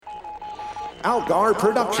Algar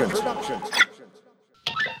Productions.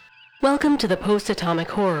 Welcome to the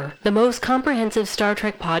Post-Atomic Horror, the most comprehensive Star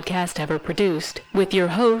Trek podcast ever produced, with your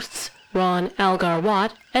hosts, Ron Algar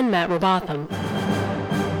Watt and Matt Robotham.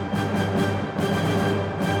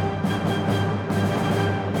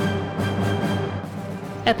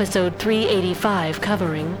 Episode 385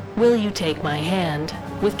 covering Will You Take My Hand,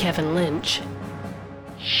 with Kevin Lynch.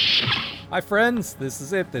 Hi friends, this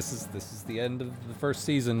is it. This is the end of the first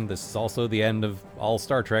season. This is also the end of all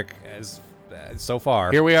Star Trek as so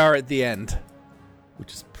far. Here we are at the end,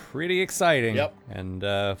 which is pretty exciting. Yep. And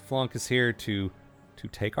Flonk is here to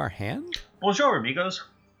take our hand. Bonjour, amigos.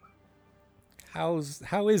 How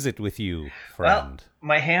is it with you, friend? Well,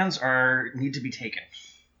 my hands need to be taken.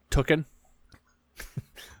 Tooken?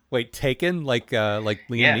 Wait, taken? Like Liam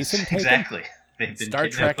Neeson taken? Exactly. They've been Star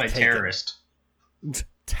taken Trek by taken. terrorists.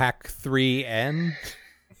 TAC 3N?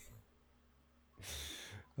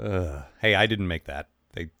 Hey, I didn't make that.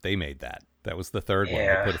 They made that. That was the third one.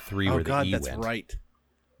 They put a 3 where the E that's went. right.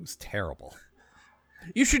 It was terrible.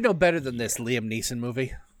 You should know better than this Liam Neeson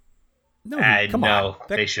movie. No, come on.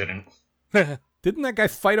 They shouldn't. Didn't that guy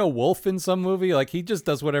fight a wolf in some movie? Like, he just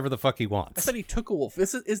does whatever the fuck he I wants. thought he took a wolf.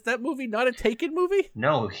 Is that movie not a Taken movie?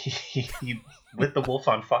 No, he lit the wolf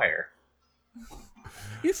on fire.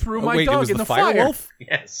 You threw my it dog was in the the fire. wolf?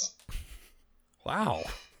 Yes. Wow.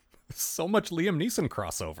 So much Liam Neeson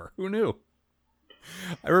crossover. Who knew?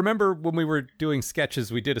 I remember when we were doing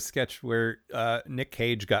sketches, we did a sketch where Nick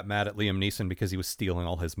Cage got mad at Liam Neeson because he was stealing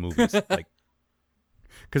all his movies.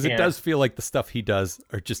 Because it does feel like the stuff he does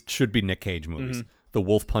should be Nick Cage movies. Mm-hmm. The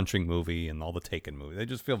wolf punching movie and all the Taken movies. They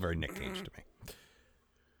just feel very Nick Cage to me.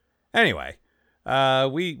 Anyway,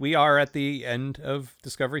 we are at the end of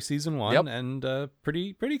Discovery Season 1, yep. and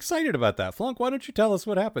pretty excited about that. Flonk, why don't you tell us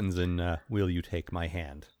what happens in Will You Take My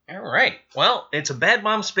Hand? All right. Well, it's a bad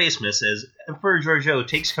mom space miss as Emperor Georgiou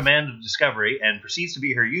takes command of Discovery and proceeds to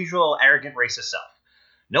be her usual arrogant racist self.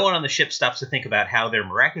 No one on the ship stops to think about how their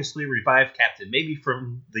miraculously revived captain may be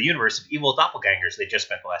from the universe of evil doppelgangers they just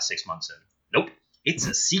spent the last 6 months in. Nope. It's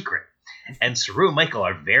a secret. And Saru and Michael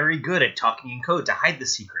are very good at talking in code to hide the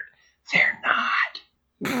secret. They're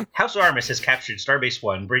not. House Armis has captured Starbase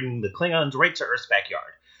 1, bringing the Klingons right to Earth's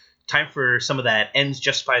backyard. Time for some of that ends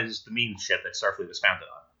justifies the means shit that Starfleet was founded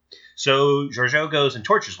on. So Georgiou goes and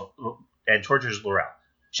tortures L'Rell.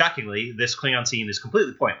 Shockingly, this Klingon scene is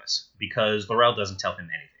completely pointless, because L'Rell doesn't tell him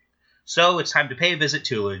anything. So it's time to pay a visit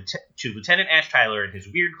to Lieutenant Ash Tyler and his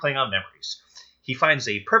weird Klingon memories. He finds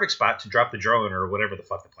a perfect spot to drop the drone or whatever the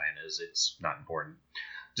fuck the plan is. It's not important.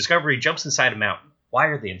 Discovery jumps inside a mountain. Why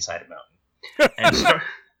are they inside a mountain?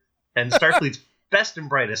 And Starfleet's best and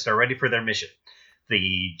brightest are ready for their mission.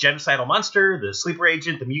 The genocidal monster, the sleeper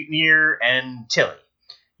agent, the mutineer, and Tilly.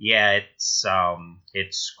 Yeah,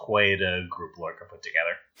 it's quite a group Lorca put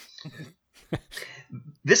together.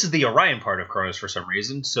 This is the Orion part of Kronos for some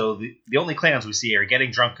reason, so the only clans we see are getting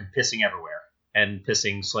drunk and pissing everywhere, and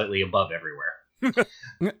pissing slightly above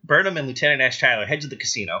everywhere. Burnham and Lieutenant Ash Tyler head to the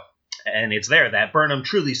casino, and it's there that Burnham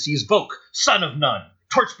truly sees Vok, son of none,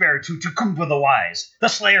 torchbearer to Tukumba the Wise, the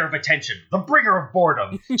slayer of attention, the bringer of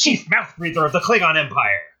boredom, chief mouth-breather of the Klingon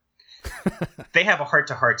Empire. They have a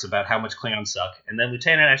heart-to-hearts about how much Klingons suck, and then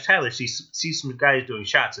Lieutenant Ash Tyler sees some guys doing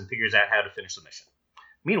shots and figures out how to finish the mission.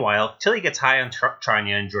 Meanwhile, Tilly gets high on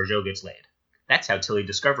Tranya and Georgiou gets laid. That's how Tilly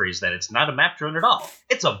discovers that it's not a map drone at all.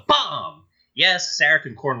 It's a bomb! Yes, Sarek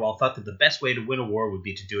and Cornwall thought that the best way to win a war would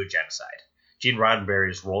be to do a genocide. Gene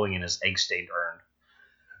Roddenberry is rolling in his egg-stained urn.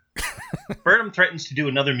 Burnham threatens to do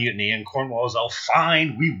another mutiny, and Cornwall is all,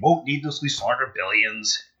 fine, we won't needlessly slaughter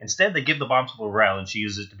billions. Instead, they give the bomb to L'Rell, and she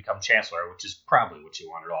uses it to become Chancellor, which is probably what she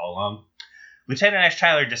wanted all along. Lieutenant Ash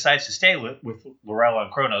Tyler decides to stay with L'Rell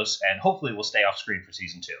on Kronos, and hopefully will stay off-screen for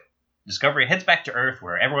Season 2. Discovery heads back to Earth,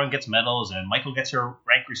 where everyone gets medals, and Michael gets her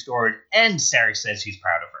rank restored, and Sarek says he's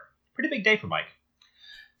proud of her. Pretty big day for Mike.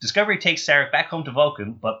 Discovery takes Sarek back home to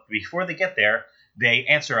Vulcan, but before they get there, they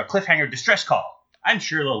answer a cliffhanger distress call. I'm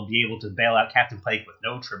sure they'll be able to bail out Captain Pike with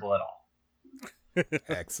no trouble at all.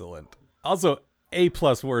 Excellent. Also, A+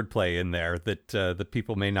 wordplay in there that the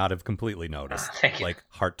people may not have completely noticed. Thank you. Like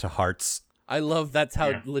heart to hearts. I love that's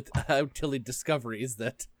how Tilly discoveries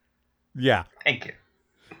that. Yeah. Thank you.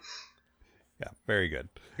 Yeah, very good.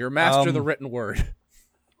 You're a master of the written word.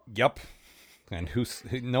 Yep. And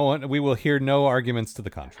we will hear no arguments to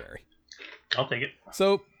the contrary. I'll take it.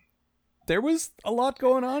 So there was a lot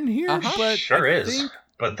going on here, but sure is.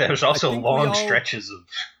 But there's also long stretches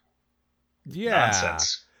of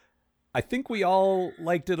nonsense. I think we all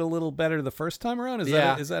liked it a little better the first time around. Is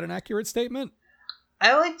that an accurate statement?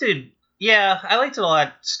 I liked it. Yeah, I liked it a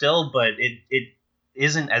lot still, but it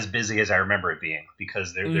isn't as busy as I remember it being,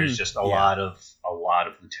 because there's just a lot of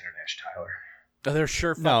Lieutenant Ash Tyler. Oh, they're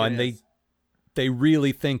sure fucking No, and is. they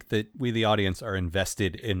really think that we, the audience, are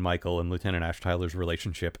invested in Michael and Lieutenant Ash Tyler's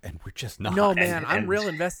relationship, and we're just not. No, man, I'm and- real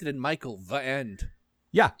invested in Michael. The end.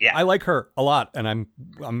 Yeah, Yeah. I like her a lot, and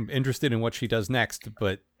I'm interested in what she does next.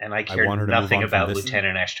 But And I care want her to move nothing on from about this.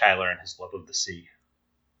 Lieutenant Ash Tyler and his love of the sea.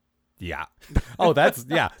 yeah,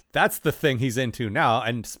 that's the thing he's into now,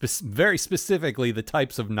 and very specifically the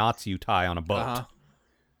types of knots you tie on a boat. Uh-huh.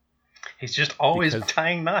 He's just always Because-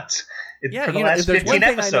 tying knots. Yeah, For the you know, if last there's 15 one thing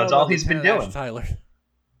I know episodes, about all he's been Lieutenant doing. Ash Tyler.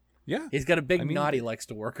 Yeah, He's got a big I mean- knot he likes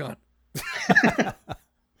to work on.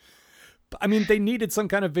 I mean, they needed some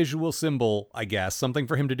kind of visual symbol, I guess, something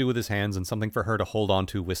for him to do with his hands and something for her to hold on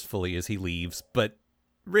to wistfully as he leaves. But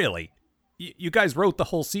really, you guys wrote the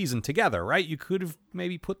whole season together, right? You could have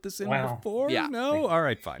maybe put this in Well, before. yeah. No, all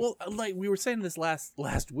right, fine. Well, like we were saying this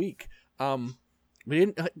last week, we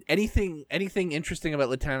didn't anything interesting about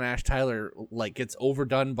Lieutenant Ash Tyler like gets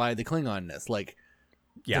overdone by the Klingonness. Like,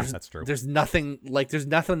 yeah, that's true. There's nothing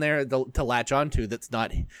there to latch onto that's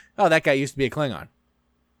not. Oh, that guy used to be a Klingon.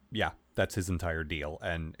 Yeah, that's his entire deal,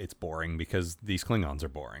 and it's boring because these Klingons are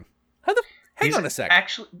boring. Hang on a sec.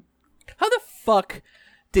 Actually, How the fuck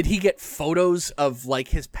did he get photos of like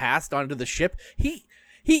his past onto the ship? He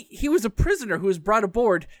was a prisoner who was brought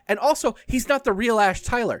aboard, and also he's not the real Ash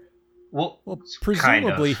Tyler. well,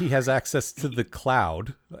 Presumably, kind of. he has access to the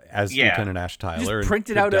cloud as Yeah. Lieutenant Ash He Tyler. just and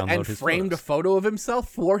printed could out download and his framed a photos. photo of himself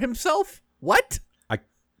for himself. What?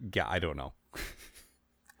 I don't know.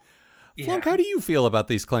 Yeah. Flunk, how do you feel about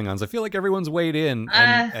these Klingons? I feel like everyone's weighed in,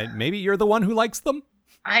 and maybe you're the one who likes them?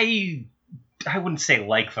 I wouldn't say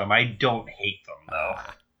like them. I don't hate them,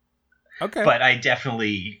 though. Okay. But I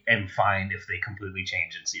definitely am fine if they completely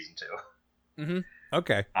change in season 2.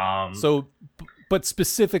 Okay. Um, So, but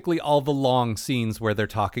specifically all the long scenes where they're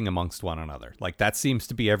talking amongst one another. Like, that seems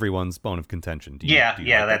to be everyone's bone of contention. Do you yeah, like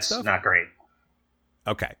that that's stuff? not great.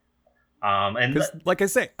 Okay. And Because, like I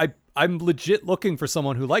say, I'm legit looking for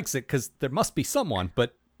someone who likes it, because there must be someone,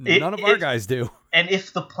 but none of our guys do. and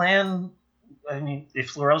if the plan, I mean,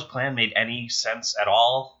 if Laurel's plan made any sense at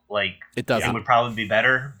all, like It doesn't. it would probably be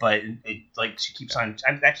better. But it like she keeps on.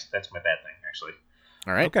 Actually, that's my bad thing. Actually,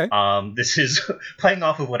 All right. Okay. this is playing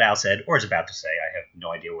off of what Al said or is about to say. I have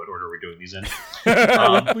no idea what order we're doing these in.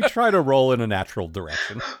 We try to roll in a natural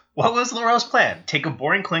direction. What was Laurel's plan? Take a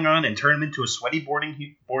boring Klingon and turn him into a sweaty,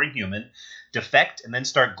 boring human, defect, and then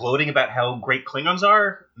start gloating about how great Klingons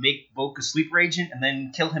are, make Voq a sleeper agent, and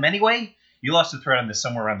then kill him anyway? You lost the thread on this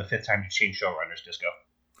somewhere around the 5th time you changed showrunners, Disco.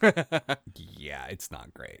 Yeah, it's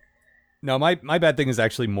not great. No, my bad thing is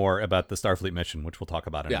actually more about the Starfleet mission, which we'll talk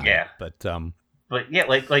about in a minute. Yeah. But But yeah,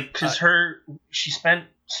 like because she spent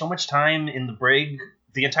so much time in the brig,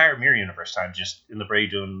 the entire Mirror Universe time, just in the brig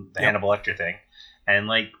doing the Yep. Hannibal Lecter thing, and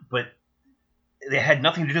but it had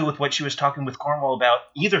nothing to do with what she was talking with Cornwall about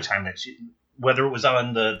either time that whether it was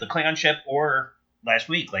on the Klingon ship or last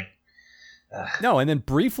week. Like, no, and then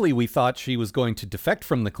briefly we thought she was going to defect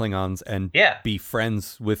from the Klingons and yeah, be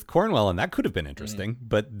friends with Cornwell, and that could have been interesting,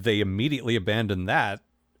 but they immediately abandoned that.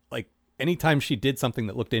 Like, anytime she did something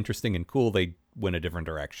that looked interesting and cool, they went a different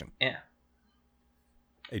direction. yeah.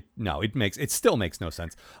 It still makes no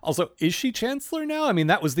sense. Also, is she Chancellor now? I mean,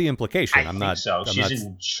 that was the implication. I think so. She's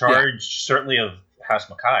in charge, certainly, of House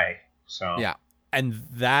Mackay. So Yeah. And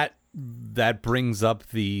that brings up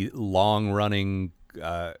the long-running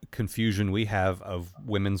confusion we have of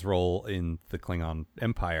women's role in the Klingon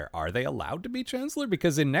Empire. Are they allowed to be Chancellor?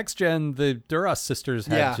 Because in Next Gen, the Duras sisters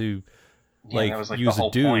had Yeah. to Yeah, that was, like, the use a whole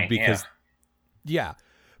dude point, because yeah.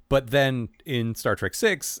 But then in Star Trek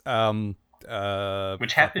 6,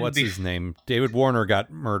 Which happened what's his name? David Warner got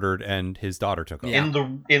murdered and his daughter took over.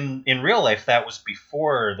 in real life, that was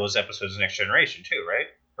before those episodes of Next Generation too, right?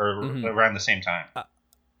 Or Mhm. around the same time.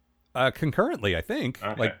 Concurrently, I think,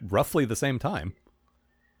 Okay. like roughly the same time.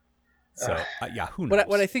 So yeah, who knows?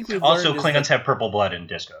 What I think we've Also, learned is Klingons that- have purple blood in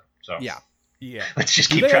Disco. So yeah. yeah. let's just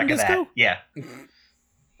Do keep they track in of that. Disco? Yeah.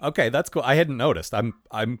 Okay, that's cool. I hadn't noticed. I'm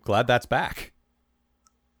glad that's back.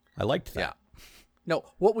 I liked that. Yeah. No,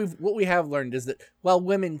 what we have learned is that while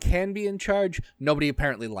women can be in charge, nobody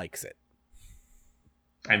apparently likes it.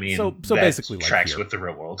 I mean, So that basically like tracks here. with the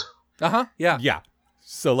real world. Uh-huh. Yeah. Yeah.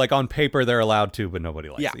 So like on paper they're allowed to, but nobody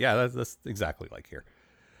likes Yeah. it. Yeah, that's exactly like here.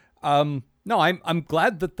 No, I'm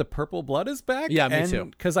glad that the purple blood is back. Yeah, me too.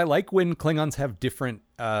 Because I like when Klingons have different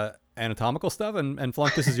anatomical stuff, and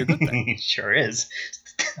Flunk, this is your good thing. It sure is.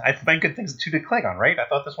 I find good things to the Klingon, right? I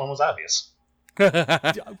thought this one was obvious. Yeah,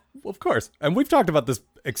 of course. And we've talked about this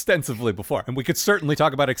extensively before, and we could certainly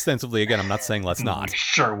talk about it extensively again. I'm not saying let's not. We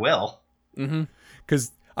sure will. Mm-hmm.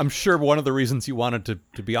 Because I'm sure one of the reasons you wanted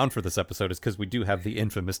to be on for this episode is because we do have the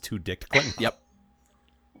infamous two-dicked Klingon. Yep.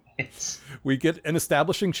 We get an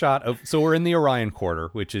establishing shot of, so we're in the Orion Quarter,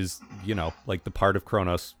 which is, like the part of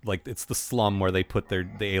Kronos, like it's the slum where they put the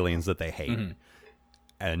aliens that they hate. Mm-hmm.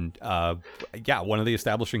 And one of the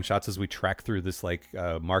establishing shots as we track through this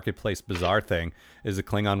marketplace bazaar thing is a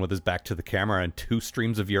Klingon with his back to the camera and 2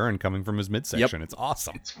 streams of urine coming from his midsection. Yep. It's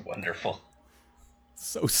awesome. It's wonderful.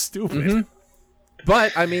 So stupid. Mm-hmm.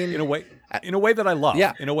 But I mean, in a way that I love.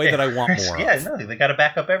 Yeah. In a way that I want more. Yeah, of. no, they got to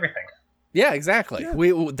back up everything. Yeah, exactly.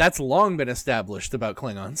 Yeah. That's long been established about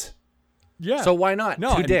Klingons. Yeah. So why not?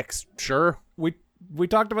 No, 2 dicks, sure. We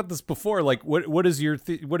talked about this before. Like, what is your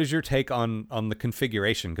take on the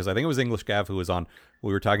configuration? Because I think it was English Gav who was on.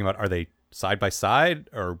 We were talking about, are they side by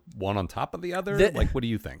side or one on top of the other? What do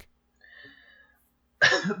you think?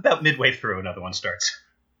 About midway through, another one starts.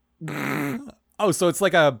 Oh, so it's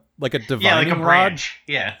like a divining like a rod? branch.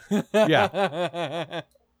 Yeah. Yeah.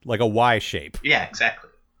 Like a Y shape. Yeah, exactly.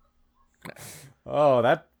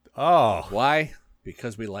 Why?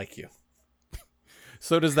 Because we like you.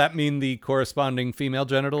 So does that mean the corresponding female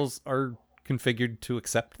genitals are configured to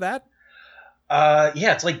accept that?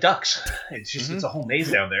 Yeah, it's like ducks. It's just it's a whole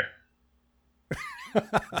maze down there.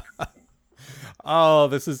 Oh,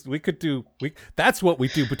 that's what we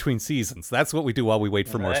do between seasons. That's what we do while we wait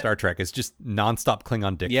for more Star Trek. Is just nonstop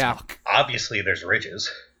Klingon dick talk. Obviously, there's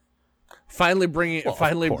ridges. Finally bringing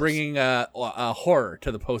horror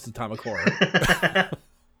to the post-atomic horror.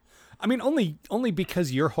 I mean, only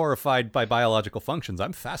because you're horrified by biological functions.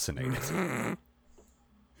 I'm fascinated.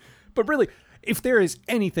 But really, if there is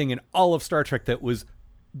anything in all of Star Trek that was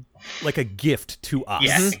like a gift to us,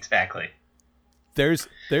 yes, exactly. There's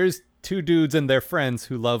 2 dudes and their friends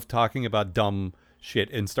who love talking about dumb shit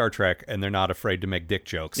in Star Trek, and they're not afraid to make dick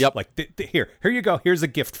jokes. Yep. Like, here you go. Here's a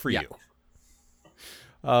gift for you.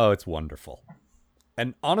 Oh, it's wonderful.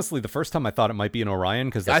 And honestly, the first time I thought it might be an Orion,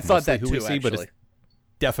 because that's mostly who we see, but it's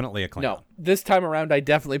definitely a Klingon. No, this time around, I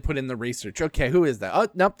definitely put in the research. Okay, who is that? Oh,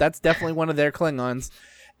 nope, that's definitely one of their Klingons.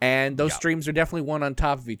 And those streams are definitely one on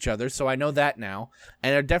top of each other, so I know that now.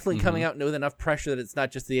 And they're definitely coming out with enough pressure that it's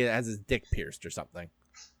not just it has his dick pierced or something.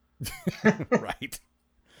 Right.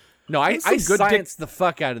 No, I scienced the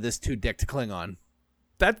fuck out of this 2-dicked Klingon.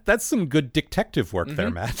 That's some good detective work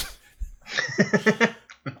there, Matt.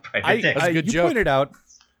 That's a good you joke. Pointed out.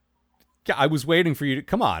 Yeah, I was waiting for you to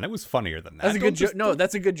come on. It was funnier than that. That's a good joke. No,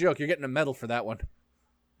 that's a good joke. You're getting a medal for that one.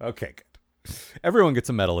 Okay, good. Everyone gets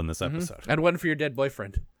a medal in this episode. And one for your dead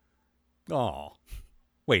boyfriend. Oh,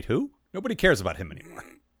 wait, who? Nobody cares about him anymore.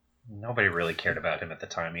 Nobody really cared about him at the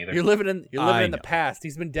time either. You're living in the past.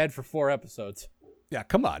 He's been dead for 4 episodes. Yeah,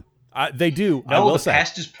 come on. They do. No, I will the say,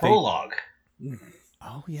 past is prologue.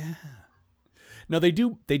 Oh yeah. No, they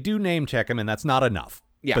do name check him, and that's not enough.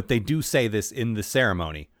 Yeah. But they do say this in the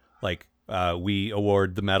ceremony, like we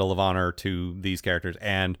award the Medal of Honor to these characters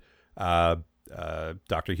and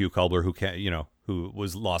Dr. Hugh Culber, who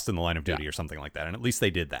was lost in the line of duty or something like that, and at least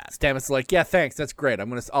they did that. Stamets is like, yeah, thanks, that's great.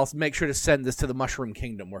 I'll make sure to send this to the Mushroom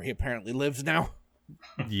Kingdom where he apparently lives now.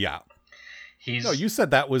 Yeah. No, you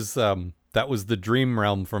said that was the Dream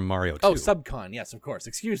Realm from Mario 2. Oh, Subcon, yes, of course.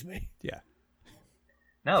 Excuse me. Yeah.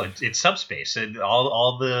 No, it's subspace, and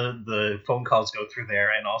all the phone calls go through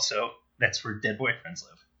there, and also that's where dead boyfriends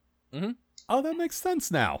live. Mm-hmm. Oh, that makes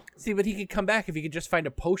sense now. See, but he could come back if he could just find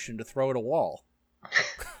a potion to throw at a wall.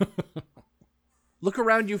 Look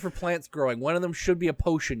around you for plants growing. One of them should be a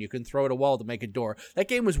potion you can throw at a wall to make a door. That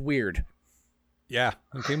game was weird. Yeah,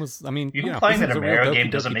 the game was. I mean, you playing that a Mario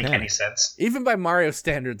game doesn't make any sense. Even by Mario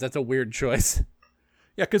standards, that's a weird choice.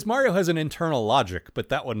 Yeah, because Mario has an internal logic, but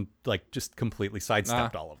that one just completely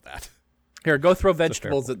sidestepped all of that. Here, go throw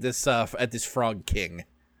vegetables at this frog king.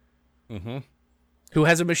 Mm-hmm. Who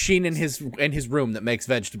has a machine in his room that makes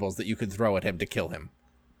vegetables that you can throw at him to kill him.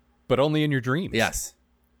 But only in your dreams. Yes.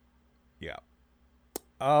 Yeah.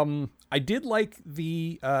 I did like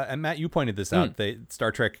and Matt, you pointed this out.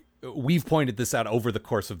 Star Trek. We've pointed this out over the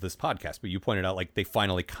course of this podcast, but you pointed out they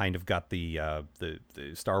finally kind of got the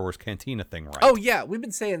Star Wars Cantina thing right. Oh yeah, we've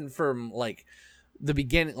been saying from the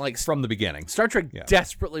beginning, from the beginning. Star Trek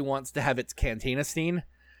desperately wants to have its Cantina scene,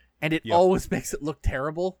 and it always makes it look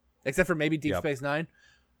terrible, except for maybe Deep Space Nine.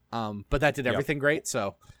 But that did everything great.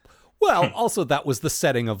 So, well, also that was the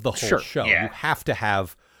setting of the whole show. Yeah. You have to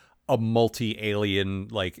have a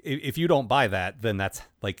multi-alien. If you don't buy that, then that's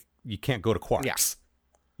you can't go to Quarks. Yeah.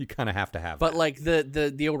 You kind of have to have but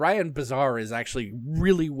that. the Orion Bazaar is actually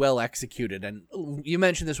really well executed, and you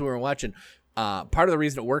mentioned this when we were watching. Part of the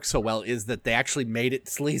reason it works so well is that they actually made it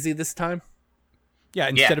sleazy this time. Yeah,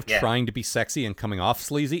 instead of yeah. trying to be sexy and coming off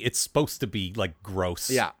sleazy, it's supposed to be like gross.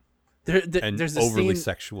 Yeah. And There's a overly scene,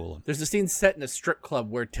 sexual. There's a scene set in a strip club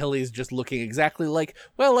where Tilly's just looking exactly like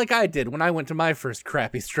I did when I went to my first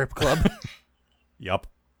crappy strip club. Yup.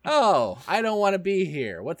 Oh, I don't want to be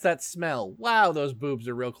here. What's that smell? Wow, those boobs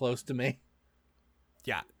are real close to me.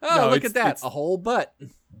 Yeah. Oh, No, look it's- at that. it's- A whole butt.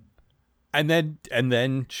 And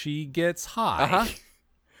then she gets high. Uh-huh.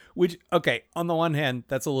 Which, okay, on the one hand,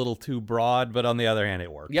 that's a little too broad, but on the other hand,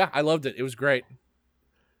 it works. Yeah, I loved it. It was great.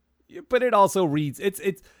 But it also reads, it's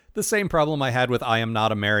the same problem I had with I Am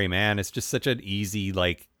Not a Merry Man. It's just such an easy,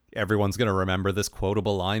 like, everyone's going to remember this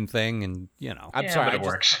quotable line thing, and, you know. I'm Yeah, sorry. but it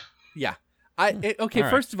works. Yeah. Okay, All right.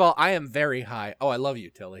 first of all, I am very high. Oh, I love you,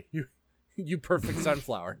 Tilly. You perfect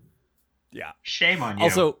sunflower. Yeah. Shame on you.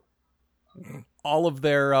 Also, all of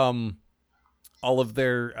their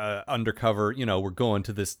undercover, you know, we're going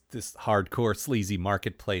to this hardcore sleazy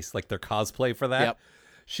marketplace, like their cosplay for that. Yep.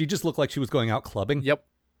 She just looked like she was going out clubbing. Yep.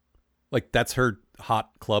 Like that's her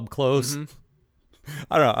hot club clothes. Mhm.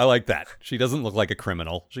 I don't know. I like that. She doesn't look like a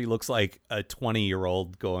criminal. She looks like a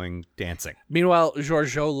 20-year-old going dancing. Meanwhile,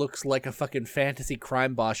 Giorgio looks like a fucking fantasy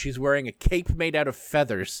crime boss. She's wearing a cape made out of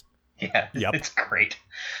feathers, yeah, Yep. it's great.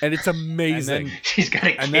 and it's amazing. And She's got a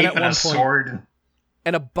And cape then at and one a point- sword.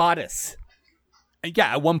 And a bodice.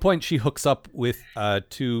 Yeah, at one point she hooks up with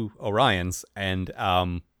two Orions, and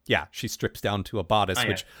yeah, she strips down to a bodice, Oh, yeah.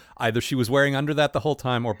 which either she was wearing under that the whole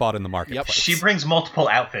time or bought in the marketplace. She brings multiple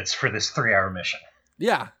outfits for this 3-hour mission.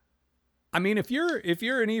 Yeah. I mean, if you're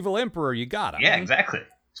an evil emperor, you gotta. Yeah, exactly.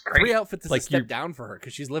 It's great. 3 outfits is Like a step you- down for her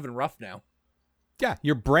because she's living rough now. Yeah,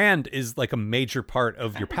 your brand is like a major part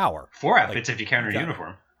of your power. 4 outfits if you count her got it.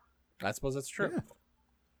 uniform. I suppose that's true.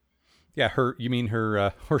 Yeah, you mean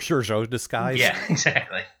her Giorgio disguise? Yeah,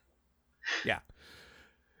 exactly. Yeah.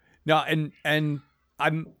 No, and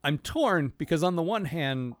I'm torn because on the one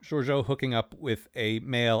hand, Giorgio hooking up with a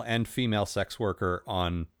male and female sex worker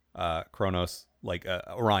on Kronos, like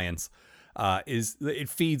Orions, it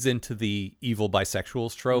feeds into the evil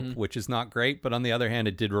bisexuals trope, which is not great. But on the other hand,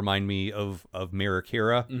 it did remind me of Mirror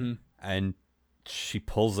Kira, and she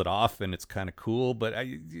pulls it off, and it's kind of cool. But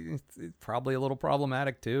it's probably a little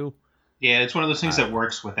problematic too. Yeah, it's one of those things that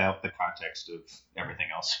works without the context of everything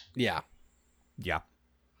else. Yeah. Yeah.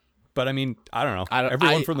 But I mean, I don't know. I don't-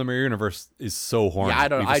 Everyone I- from the Mirror Universe is so horny. Yeah, I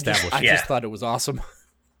don't We've I established. just thought it was awesome.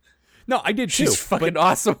 No, I did too. She's fucking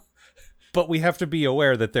awesome. But we have to be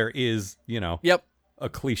aware that there is, you know, Yep. a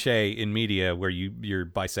cliche in media where your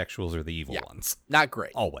bisexuals are the evil Yeah. ones. Not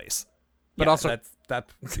great. Always. But Yeah, also-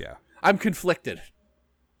 yeah. I'm conflicted.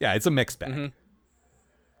 Yeah, it's a mixed bag.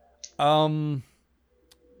 Mhm.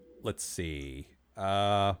 Let's see.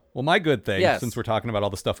 Well, my good thing, Yes. since we're talking about all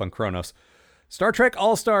the stuff on Kronos, Star Trek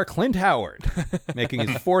All-Star Clint Howard, making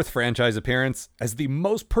his 4th franchise appearance as the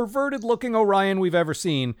most perverted-looking Orion we've ever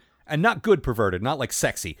seen, and not good perverted, not like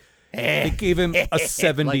sexy. They gave him a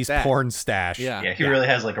 70s that. porn stash. Yeah. Yeah, he really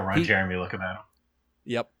has like a Ron Jeremy look about him.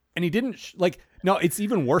 Yep. And he didn't, no, it's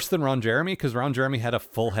even worse than Ron Jeremy, because Ron Jeremy had a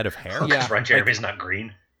full head of hair. Yeah. Ron Jeremy's not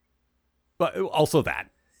green. But also that.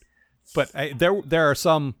 But there are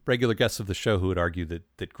some regular guests of the show who would argue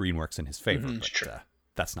that green works in his favor. But true.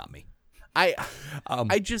 that's not me. I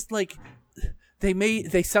just like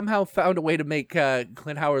they somehow found a way to make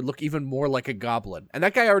Clint Howard look even more like a goblin, and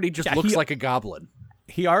that guy already just Yeah, looks he- like a goblin.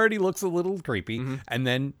 He already looks a little creepy, and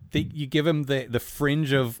then you give him the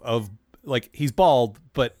fringe of like he's bald,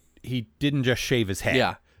 but he didn't just shave his head.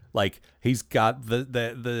 Yeah. Like he's got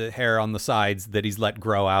the hair on the sides that he's let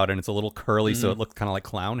grow out, and it's a little curly, so it looks kind of like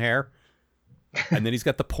clown hair. And then he's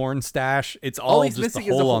got the porn stash. It's All he's just the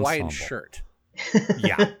missing is a whole Hawaiian ensemble. shirt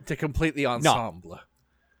Yeah. to complete the ensemble.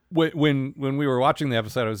 When we were watching the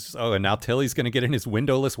episode, I was just, and now Tilly's going to get in his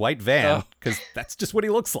windowless white van Oh. because that's just what he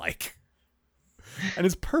looks like, and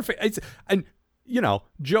it's perfect. And you know,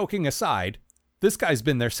 joking aside, this guy's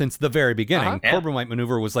been there since the very beginning. Uh-huh. Yeah. Corbomite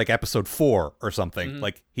Maneuver was like episode 4 or something.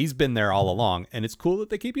 Like he's been there all along, and it's cool that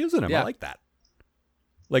they keep using him. Yeah. I like that.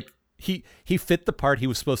 Like he fit the part he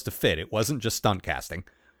was supposed to fit. It wasn't just stunt casting,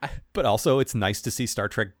 but also it's nice to see Star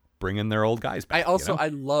Trek bringing their old guys back. I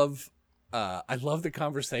love the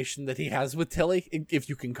conversation that he has with Tilly, if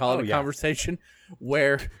you can call it Oh, a yeah. conversation,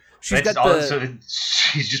 where she's That's got the also,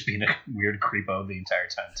 she's just being a weird creepo the entire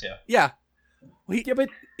time too. yeah. Yeah, but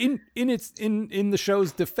in the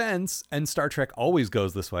show's defense, and Star Trek always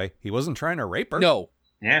goes this way, he wasn't trying to rape her. No,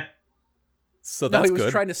 Yeah. So No, that's he was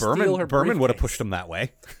good. trying to steal her Berman would have briefcase. pushed him that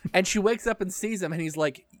way. and she wakes up and sees him, and he's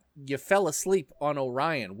like, "You fell asleep on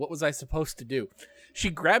Orion. What was I supposed to do?"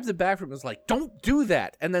 She grabs it back from him and is like, "Don't do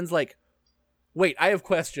that," and then's like, wait, I have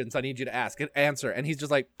questions I need you to answer. And he's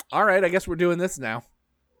just like, all right, I guess we're doing this now.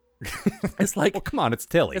 It's like, Well, come on, it's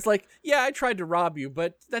Tilly. it's like, yeah, I tried to rob you,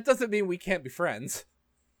 but that doesn't mean we can't be friends.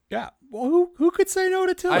 Yeah. Well, who could say no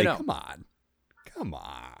to Tilly? I know. Come on. Come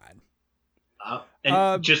on.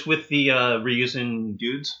 And just with the reusing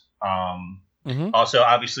dudes, also,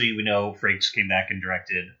 obviously, we know Frakes came back and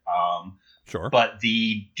directed. Sure. But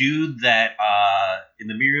the dude that in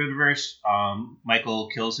the mirror universe, Michael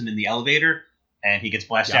kills him in the elevator, and he gets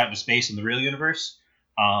blasted out into space in the real universe.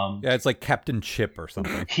 Yeah, it's like Captain Chip or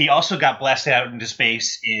something. He also got blasted out into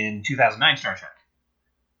space in 2009 Star Trek.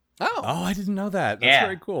 Oh. Oh, I didn't know that. That's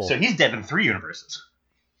very cool. So he's dead in 3 universes.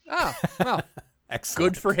 Oh, well,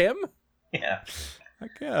 Excellent. good for him. Yeah. I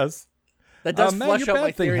guess. That does Matt, flush your out my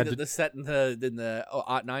bad thing theory had that to- the set in the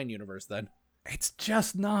OT9 universe then. It's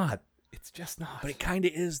just not. It's just not. But it kind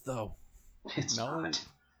of is, though. It's No. not.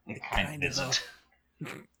 It kind of isn't.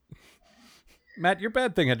 Matt, your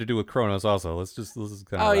bad thing had to do with Kronos also. Let's just kind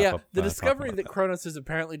of Oh, wrap yeah. up, The talking discovery about that Kronos is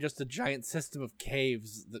apparently just a giant system of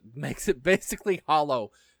caves that makes it basically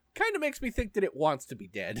hollow kind of makes me think that it wants to be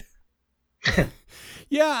dead.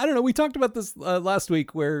 Yeah, I don't know. We talked about this last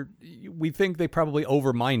week where we think they probably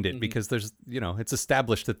overmined it because there's, it's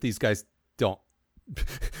established that these guys don't.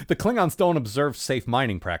 The Klingons don't observe safe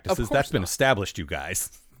mining practices. course That's been not. established, you guys.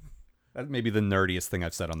 That may be the nerdiest thing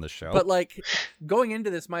I've said on this show. But, like, going into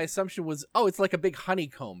this, my assumption was, oh, it's like a big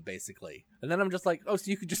honeycomb, basically. And then I'm just like, oh,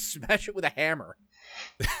 so you could just smash it with a hammer.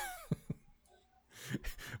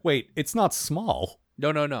 Wait, it's not small.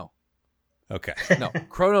 No. Okay. No,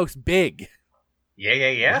 Kronos big.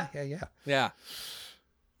 Yeah. Yeah.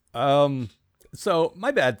 Yeah. So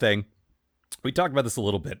my bad thing. We talked about this a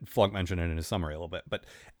little bit. Flunk mentioned it in his summary a little bit, but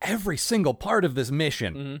every single part of this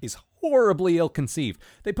mission is horribly ill-conceived.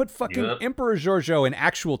 They put fucking Yep. Emperor Giorgio in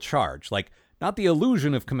actual charge, like not the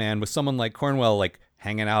illusion of command with someone like Cornwell, like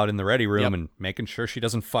hanging out in the ready room Yep. and making sure she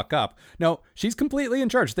doesn't fuck up. No, she's completely in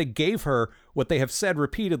charge. They gave her what they have said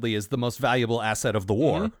repeatedly is the most valuable asset of the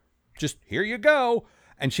war. Just here you go.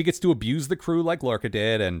 And she gets to abuse the crew like Lorca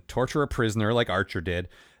did and torture a prisoner like Archer did.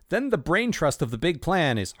 Then the brain trust of the big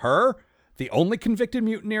plan is her, the only convicted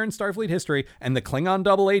mutineer in Starfleet history, and the Klingon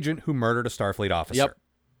double agent who murdered a Starfleet officer. Yep.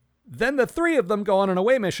 Then the three of them go on an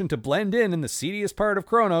away mission to blend in the seediest part of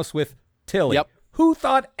Kronos with Tilly. Yep. Who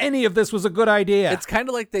thought any of this was a good idea? It's kind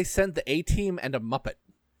of like they sent the A-Team and a Muppet.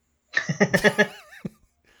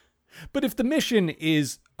 But if the mission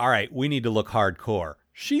is, all right, we need to look hardcore,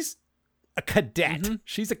 she's a cadet.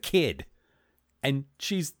 She's a kid. And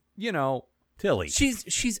she's, Tilly.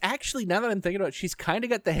 She's actually, now that I'm thinking about it, she's kind of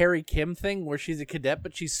got the Harry Kim thing where she's a cadet,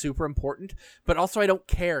 but she's super important. But also I don't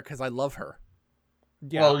care because I love her.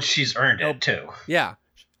 Yeah. Well, she's earned it, too. Yeah.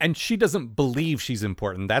 And she doesn't believe she's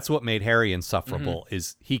important. That's what made Harry insufferable,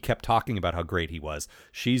 is he kept talking about how great he was.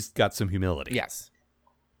 She's got some humility. Yes.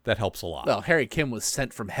 That helps a lot. Well, Harry Kim was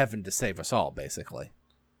sent from heaven to save us all, basically.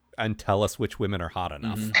 And tell us which women are hot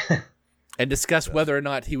enough. And discuss whether or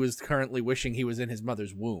not he was currently wishing he was in his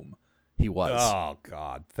mother's womb. He was. Oh,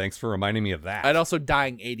 God. Thanks for reminding me of that. And also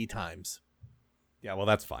dying 80 times. Yeah, well,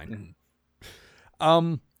 that's fine.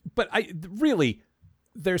 But really,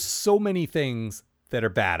 there's so many things that are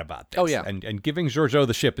bad about this. Oh, yeah. And giving Giorgio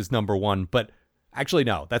the ship is number one, but actually,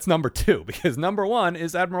 no, that's number two, because number one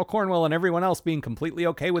is Admiral Cornwell and everyone else being completely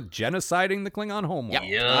okay with genociding the Klingon homeworld.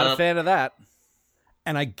 Yep. Not a fan of that.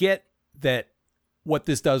 And I get that what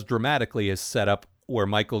this does dramatically is set up where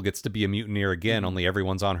Michael gets to be a mutineer again, only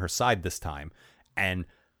everyone's on her side this time. And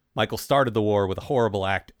Michael started the war with a horrible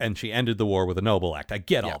act, and she ended the war with a noble act. I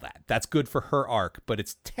get all that. That's good for her arc, but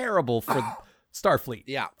it's terrible for Starfleet.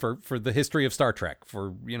 Yeah. For the history of Star Trek,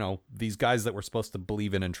 for, these guys that we're supposed to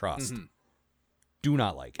believe in and trust. Do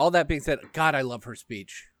not like it. All that being said, God, I love her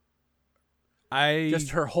speech.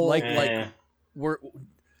 Just her whole, we're...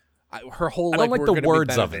 her whole, I don't like we're the gonna words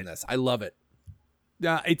be better of than it. this. I love it.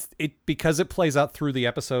 It because it plays out through the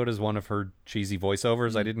episode as one of her cheesy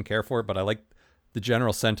voiceovers. I didn't care for it, but I like the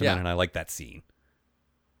general sentiment and I like that scene.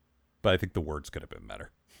 But I think the words could have been better.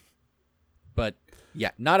 But yeah,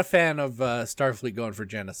 not a fan of Starfleet going for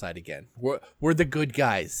genocide again. We're the good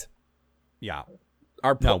guys. Yeah.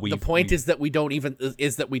 The point is that we don't even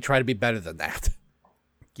is that we try to be better than that.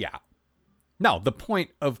 Yeah. No, the point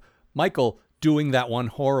of Michael doing that one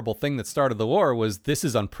horrible thing that started the war was this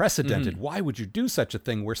is unprecedented. Why would you do such a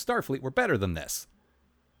thing? We're Starfleet. We're better than this.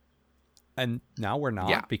 And now we're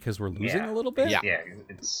not because we're losing a little bit. Yeah. Yeah,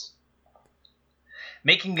 it's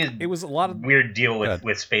making It was a lot of weird deal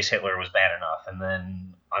with Space Hitler was bad enough, and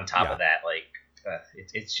then on top of that,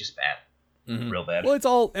 it's just bad, real bad.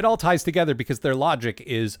 Well, it all ties together because their logic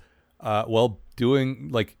is, being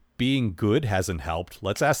being good hasn't helped,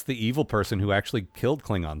 let's ask the evil person who actually killed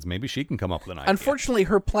Klingons. Maybe she can come up with an idea. Unfortunately,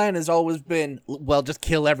 her plan has always been, well, just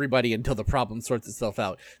kill everybody until the problem sorts itself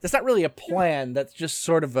out. That's not really a plan. That's just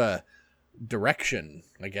sort of a direction,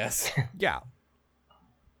 I guess. Yeah.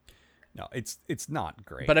 No, it's not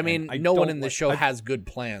great. But I mean, And no one don't in the show has good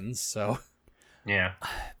plans, so. Yeah.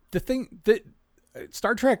 The thing that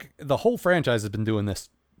Star Trek, the whole franchise has been doing this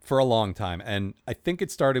for a long time, and I think it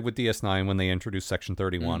started with DS9 when they introduced Section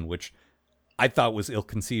 31, which I thought was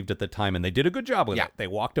ill-conceived at the time, and they did a good job with it. They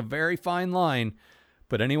walked a very fine line,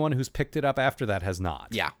 but anyone who's picked it up after that has not.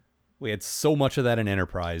 Yeah. We had so much of that in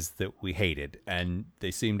Enterprise that we hated, and they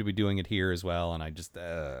seem to be doing it here as well, and I just,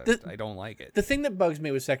 I don't like it. The thing that bugs me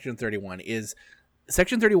with Section 31 is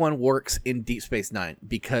Section 31 works in Deep Space Nine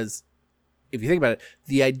because, if you think about it,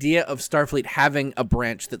 the idea of Starfleet having a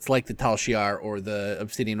branch that's like the Tal Shiar or the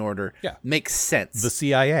Obsidian Order makes sense. The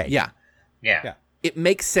CIA. Yeah. It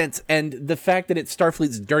makes sense, and the fact that it's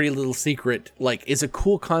Starfleet's dirty little secret, like, is a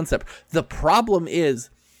cool concept. The problem is,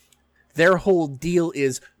 their whole deal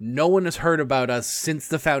is no one has heard about us since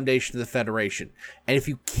the foundation of the Federation. And if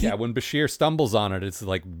you keep... when Bashir stumbles on it, it's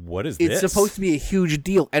like, what is this? It's supposed to be a huge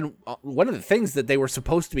deal. And one of the things that they were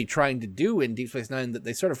supposed to be trying to do in Deep Space Nine that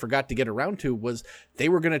they sort of forgot to get around to was they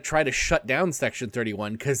were going to try to shut down Section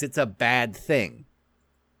 31 because it's a bad thing.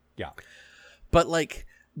 Yeah. But, like,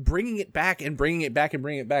 bringing it back,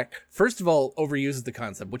 first of all, overuses the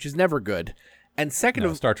concept, which is never good. And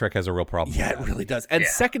second Star Trek has a real problem. Yeah, it really does. And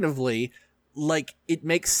secondly, like, it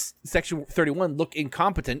makes Section 31 look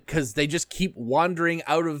incompetent because they just keep wandering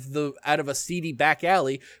out of a seedy back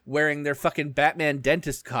alley wearing their fucking Batman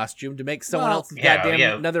dentist costume to make someone else's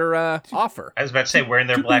another offer. I was about to say, wearing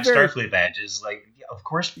their black Starfleet badges. Like, of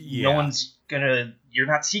course, no one's gonna... You're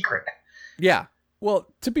not secret. Yeah.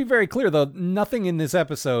 Well, to be very clear, though, nothing in this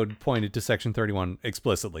episode pointed to Section 31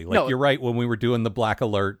 explicitly. Like, you're right, when we were doing the Black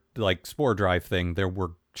Alert, like, Spore Drive thing, there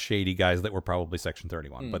were shady guys that were probably Section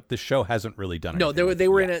 31. But this show hasn't really done it. No, they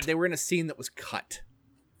were in a scene that was cut.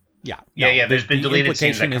 Yeah. Yeah, there's been deleted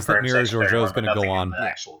scenes that is that Mira Georgiou is going to go on. The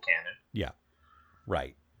actual canon. Yeah.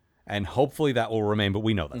 Right. And hopefully that will remain, but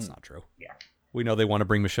we know that's not true. Yeah. We know they want to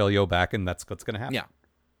bring Michelle Yeoh back, and that's what's going to happen. Yeah.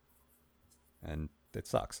 And it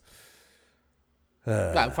sucks.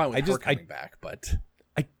 I'm fine with her coming back, but...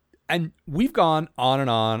 And we've gone on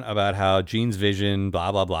and on about how Gene's vision,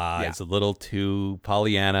 blah, blah, blah, it's a little too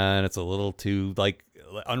Pollyanna, and it's a little too, like,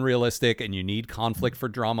 unrealistic, and you need conflict for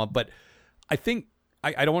drama. But I think,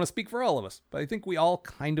 I don't want to speak for all of us, but I think we all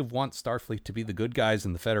kind of want Starfleet to be the good guys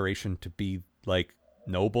and the Federation to be, like,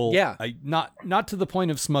 noble. Yeah. Not to the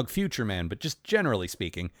point of smug future man, but just generally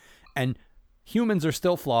speaking. And humans are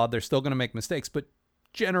still flawed. They're still going to make mistakes, but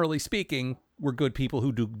generally speaking, we're good people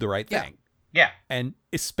who do the right thing. Yeah. And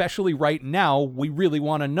especially right now, we really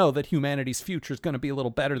want to know that humanity's future is going to be a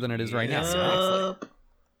little better than it is right now. Seriously.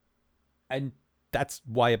 And that's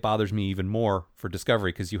why it bothers me even more for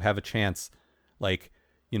Discovery, because you have a chance, like,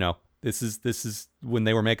 you know, this is when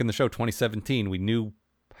they were making the show 2017. We knew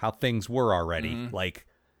how things were already. Mm-hmm. Like,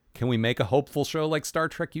 can we make a hopeful show like Star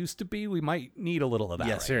Trek used to be? We might need a little of that.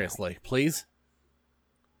 Yeah, right seriously. now. Please.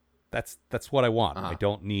 That's what I want. I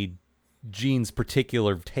don't need Gene's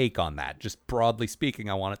particular take on that. Just broadly speaking,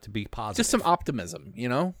 I want it to be positive. Just some optimism, you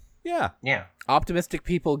know? Yeah. Yeah. Optimistic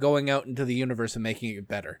people going out into the universe and making it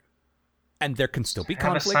better. And there can still be Have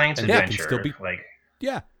conflict. a science and there adventure. can still be, like,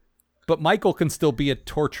 yeah. But Michael can still be a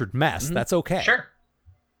tortured mess. That's okay. sure.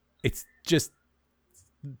 It's just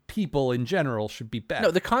people in general should be better.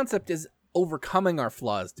 No, the concept is overcoming our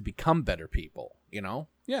flaws to become better people, you know?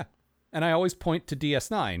 Yeah. And I always point to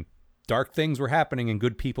DS9. Dark things were happening and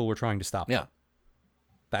good people were trying to stop them. Yeah.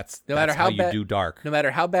 That's No matter how you do dark. No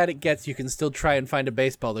matter how bad it gets, you can still try and find a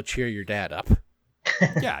baseball to cheer your dad up.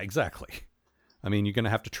 Yeah, exactly. I mean, you're going to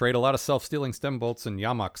have to trade a lot of self-stealing stem bolts and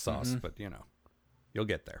yamak sauce, but, you know, you'll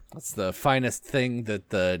get there. That's the finest thing that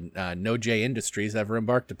the No-J Industries ever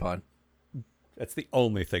embarked upon. That's the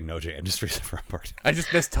only thing No-J Industries ever embarked on. I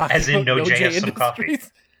just missed talking As in about No-J No-J has some coffee.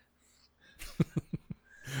 Industries.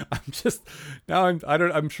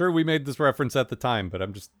 I'm sure we made this reference at the time, but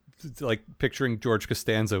I'm just like picturing George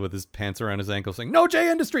Costanza with his pants around his ankles saying, "No J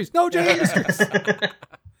Industries, no J Industries."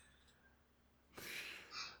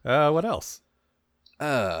 What else?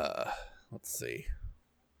 Let's see.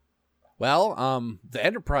 Well, the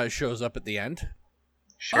Enterprise shows up at the end.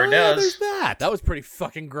 Sure Yeah, does. there's that. That was pretty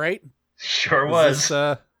fucking great. Sure Is was.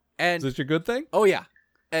 this, And is this your good thing? oh yeah,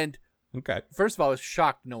 and Okay. first of all, I was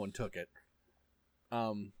shocked no one took it.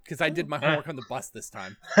 Because I did my homework on the bus this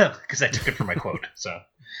time. Because I took it for my quote. So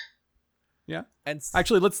Yeah. And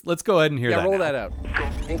Actually, let's go ahead and hear that. roll now. that out.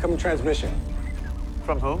 Incoming transmission.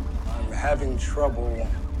 From whom? I'm having trouble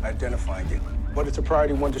identifying it, but it's a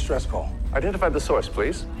priority 1 distress call. Identify the source,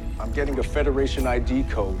 please. I'm getting a Federation ID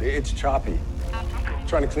code. It's choppy.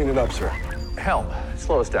 Trying to clean it up, sir. Helm,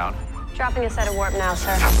 slow us down. Dropping a set of warp now,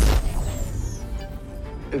 sir.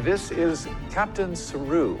 This is Captain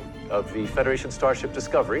Saru of the Federation Starship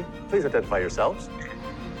Discovery. Please identify yourselves.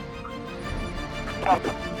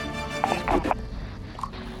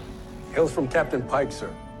 Hails from Captain Pike,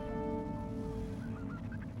 sir.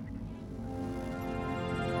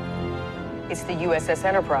 It's the USS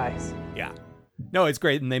Enterprise. Yeah. No, it's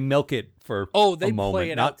great, and they milk it for they a moment.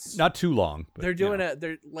 play it not, out. Not too long. But, They're doing you know.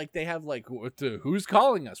 they're like they have like who's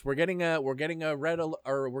calling us? We're getting a we're getting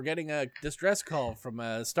a distress call from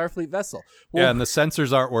a Starfleet vessel. Well, Yeah, and the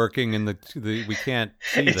sensors aren't working, and the we can't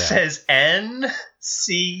see It that. says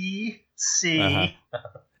NCC.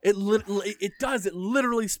 it does. It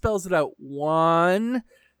literally spells it out. 1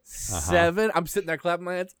 7. I'm sitting there clapping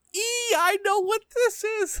my hands. I know what this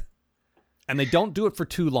is. And they don't do it for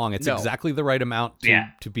too long. It's No. exactly the right amount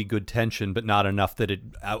to be good tension, but not enough that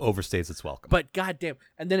it overstays its welcome. But goddamn,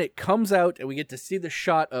 and then it comes out, and we get to see the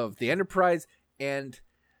shot of the Enterprise, and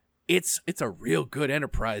it's a real good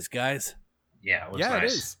Enterprise, guys. Yeah, it looks yeah,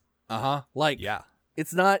 nice. it is. Like Yeah.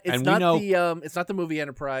 it's not And we know- it's not the movie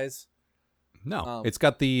Enterprise. No, it's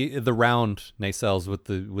got the round nacelles with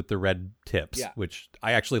the red tips, Yeah. which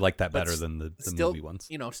I actually like that But better than the still, movie ones.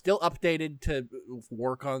 Still updated to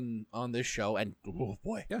work on this show, and oh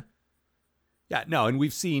boy, Yeah, no, and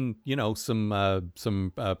we've seen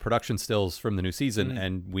some production stills from the new season,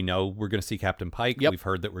 and we know we're going to see Captain Pike. Yep. We've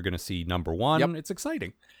heard that we're going to see number 1. Yep. It's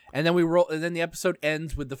exciting. and then we roll, and then the episode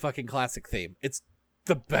ends with the fucking classic theme. It's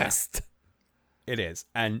the best. It is,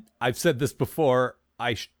 and I've said this before.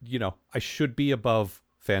 I should be above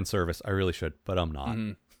fan service. I really should, but I'm not.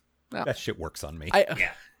 No. That shit works on me.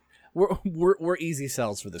 We're easy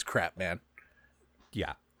sells for this crap, man.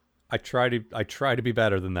 Yeah. I try to be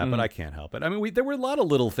better than that, but I can't help it. I mean, there were a lot of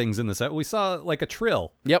little things in this. We saw like a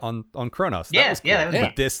trill on Kronos. That was cool. that was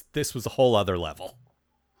But this was a whole other level.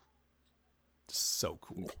 So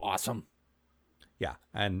cool. Awesome. Yeah,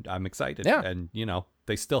 and I'm excited. Yeah. And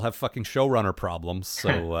they still have fucking showrunner problems,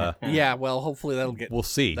 so Yeah, well, hopefully we'll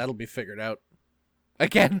see. that'll be figured out.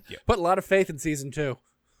 Again, put a lot of faith in season 2.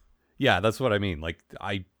 Yeah, that's what I mean. Like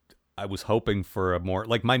I was hoping for a more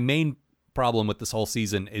like my main problem with this whole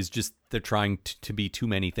season is just they're trying to be too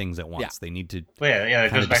many things at once. Yeah. They need to. Well, yeah, it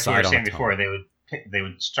kinda goes back to what I decide was on saying the before. tone. They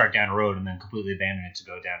would start down a road and then completely abandon it to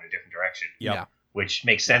go down a different direction. Yep. Yeah. Which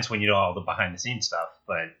makes sense when you know all the behind the scenes stuff,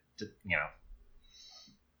 but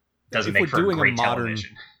doesn't If make we're for doing a great modern-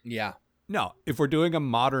 television. Yeah. No, if we're doing a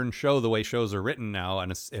modern show the way shows are written now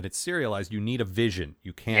and it's serialized, you need a vision.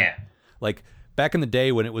 You can't Yeah. like back in the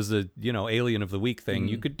day when it was a Alien of the Week thing,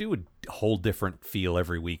 you could do a whole different feel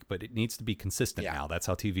every week, but it needs to be consistent now. That's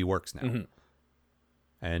how TV works now.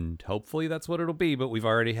 And hopefully that's what it'll be, but we've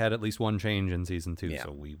already had at least one change in season 2,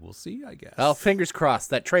 so we will see, I guess. Well, fingers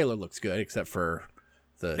crossed. That trailer looks good, except for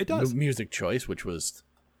the It does. music choice, which was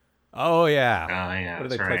Oh yeah. Oh, yeah, What do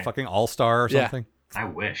they that's play? right. Fucking All Star or Yeah. something? I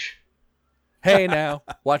wish. hey now,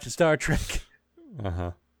 watch a Star Trek.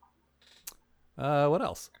 Uh-huh. What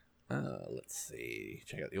else? Let's see.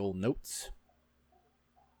 Check out the old notes.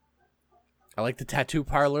 I like the tattoo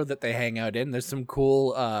parlor that they hang out in. There's some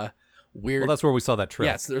cool, weird. Well, that's where we saw that trail.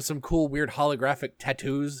 Yes, there's some cool, weird holographic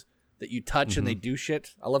tattoos that you touch and they do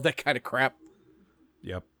shit. I love that kind of crap.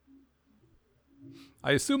 Yep.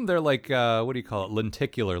 I assume they're like, what do you call it?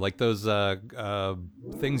 Lenticular, like those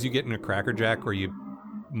things you get in a Cracker Jack where you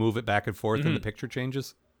move it back and forth and the picture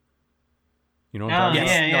changes. You know what I'm Oh, talking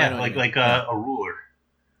yeah, about? No, I yeah. know what Like you mean. a ruler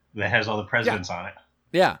that has all the presidents on it.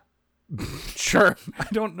 Yeah. Sure. I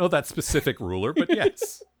don't know that specific ruler, but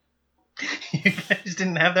yes. You guys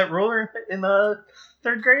didn't have that ruler in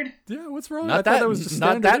third grade? Yeah, what's wrong? I Not thought that, was just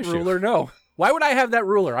not standard that issue. ruler, no. Why would I have that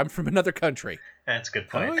ruler? I'm from another country. That's a good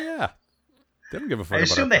Oh point. yeah. They don't give a fuck I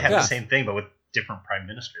about assume our they have president. the same thing, but with different prime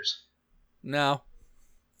ministers. No.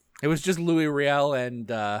 It was just Louis Riel and,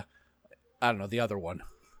 I don't know, the other one.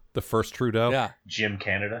 The first Trudeau. Yeah. Jim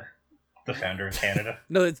Canada, the founder of Canada.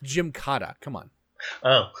 No, it's Jim Cotta. Come on.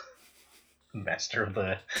 Oh, master of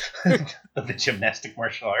the of the gymnastic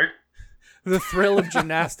martial art. The thrill of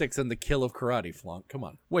gymnastics and the kill of karate flunk. Come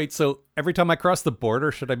on. Wait, so every time I cross the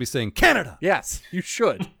border, should I be saying Canada? Yes, you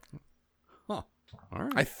should. Huh. All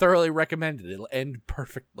right. I thoroughly recommend it. It'll end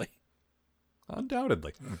perfectly.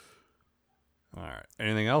 Undoubtedly. All right.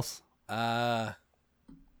 Anything else? No?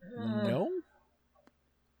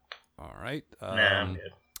 All right. Nah, I'm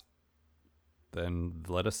good. then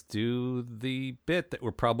let us do the bit that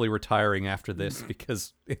we're probably retiring after this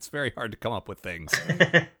because it's very hard to come up with things.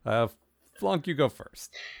 Flunk, you go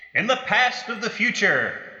first. In the past of the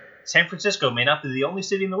future, San Francisco may not be the only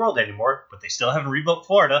city in the world anymore, but they still haven't rebuilt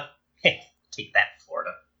Florida. Hey, take that,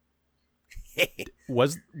 Florida.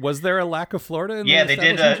 Was there a lack of Florida in yeah, the they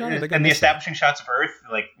did. shot? In the establishing shots of Earth,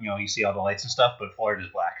 like, you see all the lights and stuff, but Florida's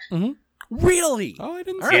black. Mm-hmm. Really? Oh, I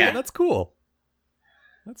didn't see that. That's cool.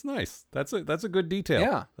 That's nice. That's a good detail.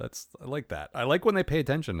 Yeah. I like that. I like when they pay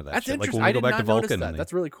attention to that. That's shit. interesting. Like when we I go did back to not notice Vulcan. that.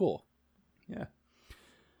 That's really cool. Yeah.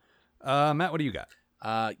 Matt, what do you got?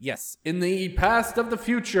 Yes. In the past of the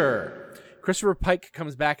future, Christopher Pike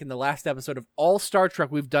comes back in the last episode of all Star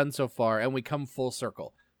Trek we've done so far, and we come full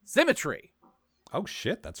circle. Symmetry. Oh,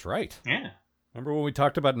 shit. That's right. Yeah. Remember when we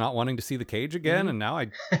talked about not wanting to see the cage again? And now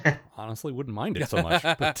I honestly wouldn't mind it so much.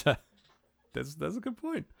 But that's a good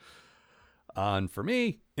point. And for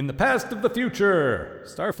me, in the past of the future,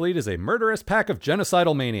 Starfleet is a murderous pack of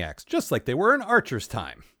genocidal maniacs, just like they were in Archer's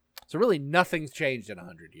time. So really nothing's changed in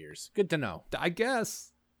 100 years. Good to know. I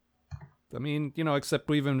guess. I mean, except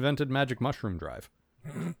we've invented magic mushroom drive.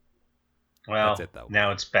 Well, That's it, though.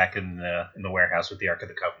 Now it's back in the warehouse with the Ark of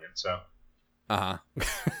the Covenant, so... Uh-huh.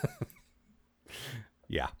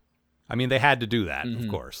 Yeah. I mean, they had to do that, of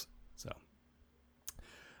course. So,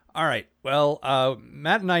 all right. Well,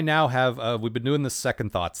 Matt and I now have, we've been doing the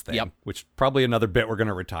second thoughts thing, which probably another bit we're going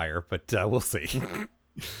to retire, but we'll see.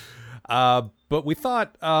 But we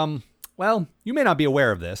thought, well, you may not be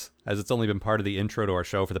aware of this, as it's only been part of the intro to our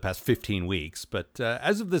show for the past 15 weeks, but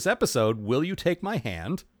as of this episode, Will You Take My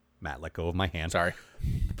Hand? Matt, let go of my hand. Sorry.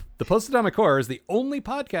 The Post-Atomic Horror is the only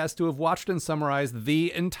podcast to have watched and summarized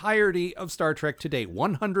the entirety of Star Trek to date,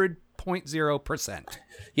 100.0%.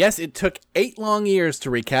 Yes, it took 8 long years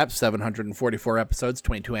to recap 744 episodes,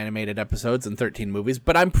 22 animated episodes, and 13 movies,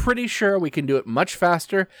 but I'm pretty sure we can do it much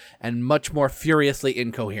faster and much more furiously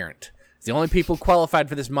incoherent. As the only people qualified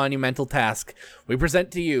for this monumental task, we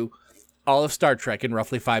present to you all of Star Trek in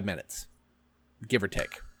roughly 5 minutes. Give or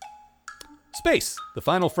take. Space, the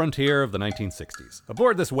final frontier of the 1960s.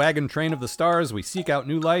 Aboard this wagon train of the stars, we seek out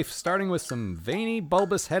new life, starting with some veiny,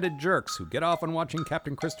 bulbous-headed jerks who get off on watching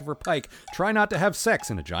Captain Christopher Pike try not to have sex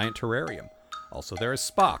in a giant terrarium. Also, there is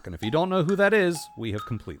Spock, and if you don't know who that is, we have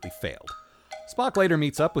completely failed. Spock later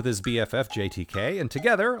meets up with his BFF JTK, and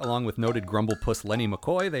together, along with noted grumblepuss Lenny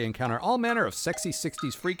McCoy, they encounter all manner of sexy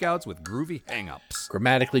 60s freakouts with groovy hang-ups.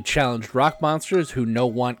 Grammatically challenged rock monsters who no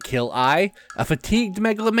want kill I, a fatigued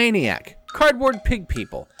megalomaniac, cardboard pig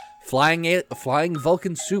people, flying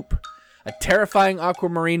Vulcan soup, a terrifying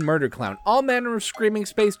aquamarine murder clown, all manner of screaming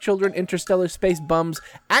space children, interstellar space bums,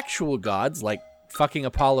 actual gods like fucking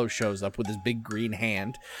Apollo shows up with his big green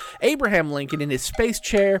hand, Abraham Lincoln in his space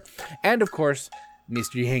chair, and of course,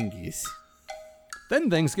 Mr. Hengis. Then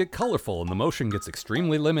things get colorful and the motion gets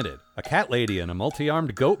extremely limited. A cat lady and a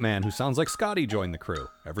multi-armed goat man who sounds like Scotty join the crew.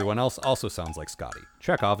 Everyone else also sounds like Scotty.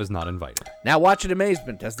 Chekhov is not invited. Now watch in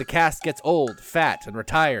amazement as the cast gets old, fat, and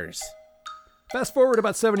retires. Fast forward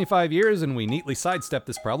about 75 years and we neatly sidestep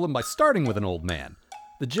this problem by starting with an old man.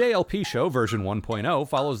 The JLP show, version 1.0,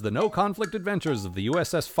 follows the no-conflict adventures of the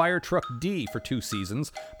USS Fire Truck D for 2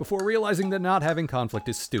 seasons before realizing that not having conflict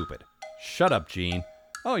is stupid. Shut up, Gene.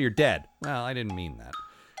 Oh, you're dead. Well, I didn't mean that.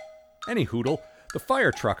 Any hoodle, the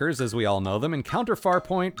Fire Truckers, as we all know them, encounter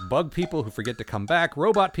Farpoint, bug people who forget to come back,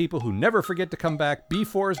 robot people who never forget to come back,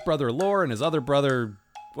 B4's brother Lore and his other brother,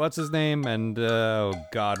 what's his name? And, oh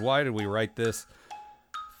god, why did we write this?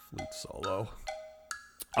 Flute solo.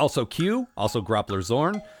 Also Q, also Groppler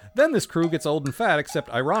Zorn. Then this crew gets old and fat,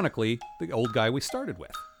 except ironically, the old guy we started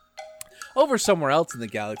with. Over somewhere else in the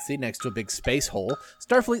galaxy, next to a big space hole,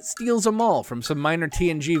 Starfleet steals a mall from some minor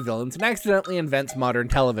TNG villains and accidentally invents modern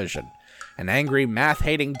television. An angry,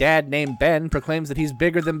 math-hating dad named Ben proclaims that he's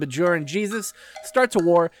bigger than Bajor and Jesus, starts a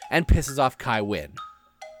war, and pisses off Kai Wynn.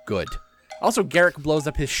 Good. Also, Garrick blows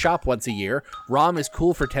up his shop once a year, Rom is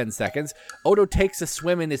cool for 10 seconds, Odo takes a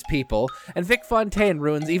swim in his people, and Vic Fontaine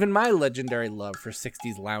ruins even my legendary love for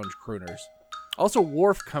 60s lounge crooners. Also,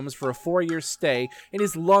 Worf comes for a 4-year stay in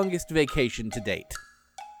his longest vacation to date.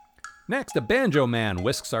 Next, a banjo man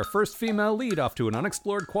whisks our first female lead off to an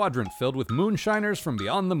unexplored quadrant filled with moonshiners from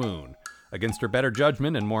beyond the moon. Against her better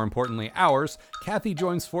judgment, and more importantly ours, Kathy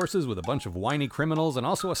joins forces with a bunch of whiny criminals and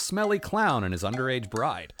also a smelly clown and his underage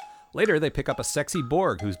bride. Later, they pick up a sexy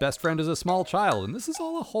Borg whose best friend is a small child, and this is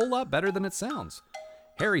all a whole lot better than it sounds.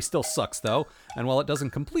 Harry still sucks, though, and while it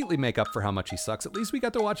doesn't completely make up for how much he sucks, at least we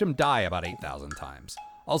got to watch him die about 8,000 times.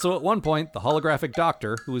 Also, at one point, the holographic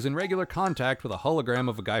doctor, who is in regular contact with a hologram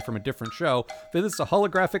of a guy from a different show, visits a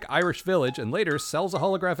holographic Irish village and later sells a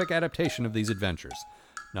holographic adaptation of these adventures.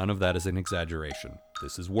 None of that is an exaggeration.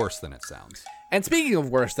 This is worse than it sounds. And speaking of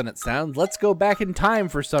worse than it sounds, let's go back in time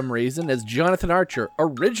for some reason as Jonathan Archer,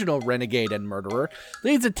 original renegade and murderer,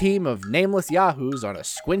 leads a team of nameless yahoos on a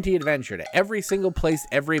squinty adventure to every single place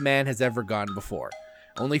every man has ever gone before.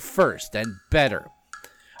 Only first and better.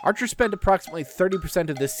 Archer spent approximately 30%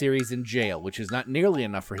 of this series in jail, which is not nearly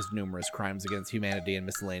enough for his numerous crimes against humanity and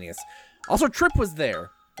miscellaneous. Also, Trip was there,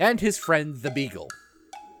 and his friend the Beagle.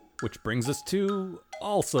 Which brings us to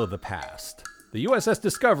also the past. The USS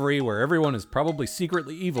Discovery, where everyone is probably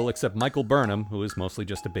secretly evil except Michael Burnham, who is mostly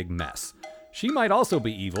just a big mess. She might also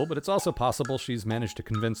be evil, but it's also possible she's managed to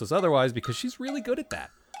convince us otherwise because she's really good at that.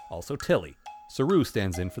 Also Tilly. Saru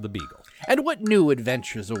stands in for the Beagle. And what new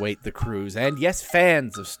adventures await the crews, and yes,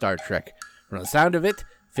 fans of Star Trek? From the sound of it,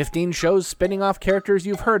 15 shows spinning off characters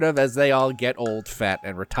you've heard of as they all get old, fat,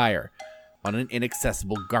 and retire on an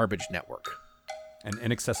inaccessible garbage network. An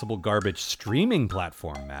inaccessible garbage streaming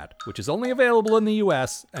platform, Matt, which is only available in the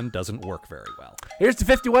US and doesn't work very well. Here's to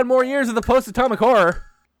 51 more years of the post-atomic horror.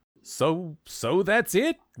 So that's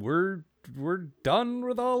it. We're done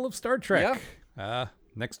with all of Star Trek. Yeah.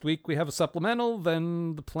 Next week we have a supplemental.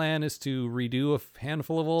 Then the plan is to redo a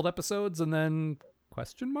handful of old episodes and then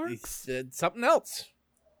question marks. Something else.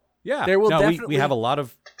 Yeah. There will we have a lot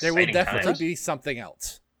of. There will Exciting definitely times. be something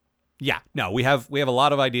else. Yeah. No, we have a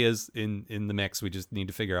lot of ideas in the mix. We just need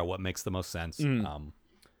to figure out what makes the most sense.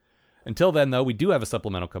 Until then, though, we do have a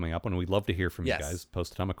supplemental coming up, and we'd love to hear from Yes. you guys.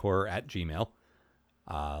 postatomichorror@gmail.com.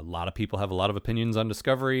 A lot of people have a lot of opinions on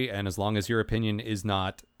Discovery, and as long as your opinion is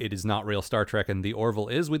not, it is not real Star Trek and the Orville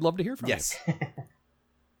is, we'd love to hear from Yes. you.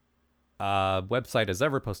 Website as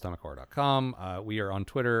ever, postatomichorror.com. We are on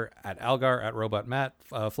Twitter at Algar, at RobotMatt.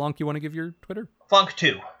 Flonk, you want to give your Twitter? Flunk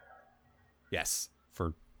 2. Yes,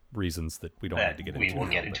 for reasons that we don't That need to get we into. will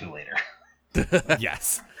now, get but- into later.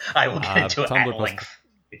 Yes. I will get into it Tumblr at length,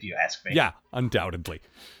 if you ask me. Yeah, undoubtedly.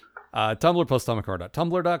 Tumblr,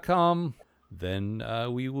 postatomichorror.tumblr.com. Then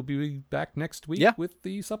we will be back next week Yeah. with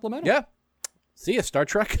the supplemental. Yeah. See ya, Star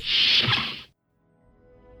Trek.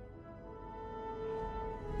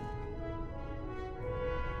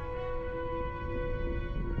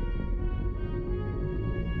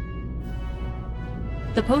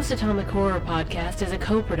 The Post-Atomic Horror Podcast is a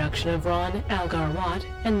co-production of Ron Algar Watt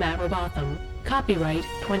and Matt Robotham. Copyright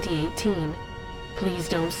 2018. Please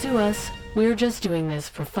don't sue us. We're just doing this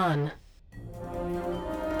for fun.